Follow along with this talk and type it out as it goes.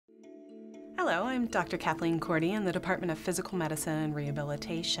Hello, I'm Dr. Kathleen Kortte in the Department of Physical Medicine and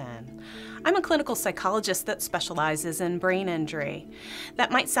Rehabilitation. I'm a clinical psychologist that specializes in brain injury.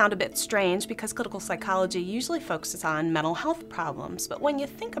 That might sound a bit strange because clinical psychology usually focuses on mental health problems, but when you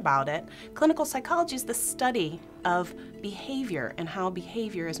think about it, clinical psychology is the study of behavior and how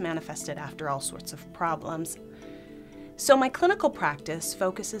behavior is manifested after all sorts of problems. So my clinical practice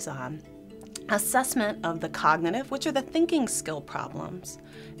focuses on assessment of the cognitive, which are the thinking skill problems,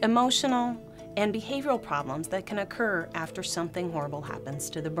 emotional, and behavioral problems that can occur after something horrible happens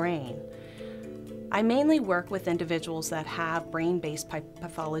to the brain. I mainly work with individuals that have brain-based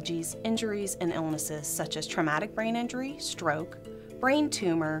pathologies, injuries, and illnesses such as traumatic brain injury, stroke, brain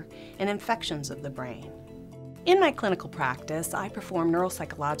tumor, and infections of the brain. In my clinical practice, I perform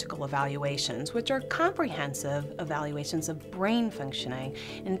neuropsychological evaluations, which are comprehensive evaluations of brain functioning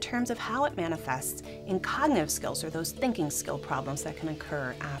in terms of how it manifests in cognitive skills, or those thinking skill problems that can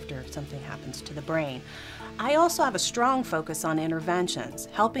occur after something happens to the brain. I also have a strong focus on interventions,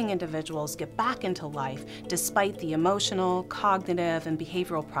 helping individuals get back into life despite the emotional, cognitive, and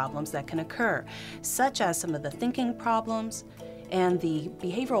behavioral problems that can occur, such as some of the thinking problems, and the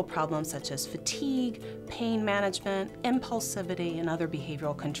behavioral problems such as fatigue, pain management, impulsivity, and other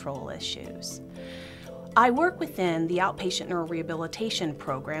behavioral control issues. I work within the Outpatient Neurorehabilitation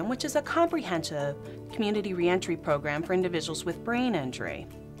Program, which is a comprehensive community reentry program for individuals with brain injury.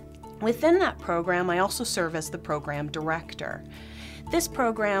 Within that program, I also serve as the program director. This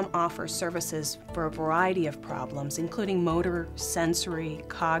program offers services for a variety of problems, including motor, sensory,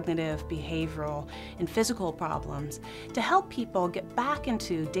 cognitive, behavioral, and physical problems, to help people get back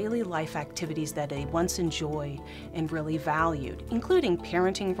into daily life activities that they once enjoyed and really valued, including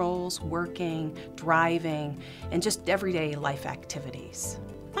parenting roles, working, driving, and just everyday life activities.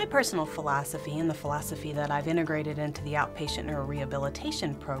 My personal philosophy, and the philosophy that I've integrated into the Outpatient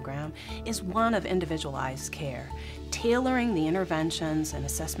Neurorehabilitation Program, is one of individualized care, tailoring the interventions and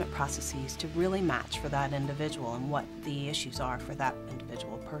assessment processes to really match for that individual and what the issues are for that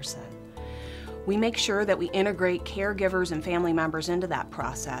individual person. We make sure that we integrate caregivers and family members into that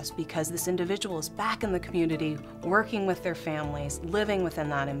process because this individual is back in the community, working with their families, living within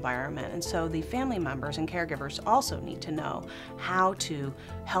that environment. And so the family members and caregivers also need to know how to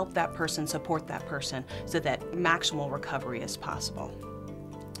help that person, support that person, so that maximal recovery is possible.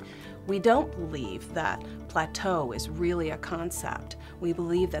 We don't believe that plateau is really a concept. We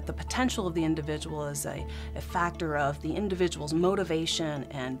believe that the potential of the individual is a factor of the individual's motivation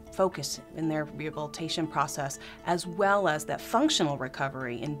and focus in their rehabilitation process, as well as that functional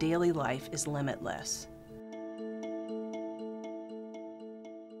recovery in daily life is limitless.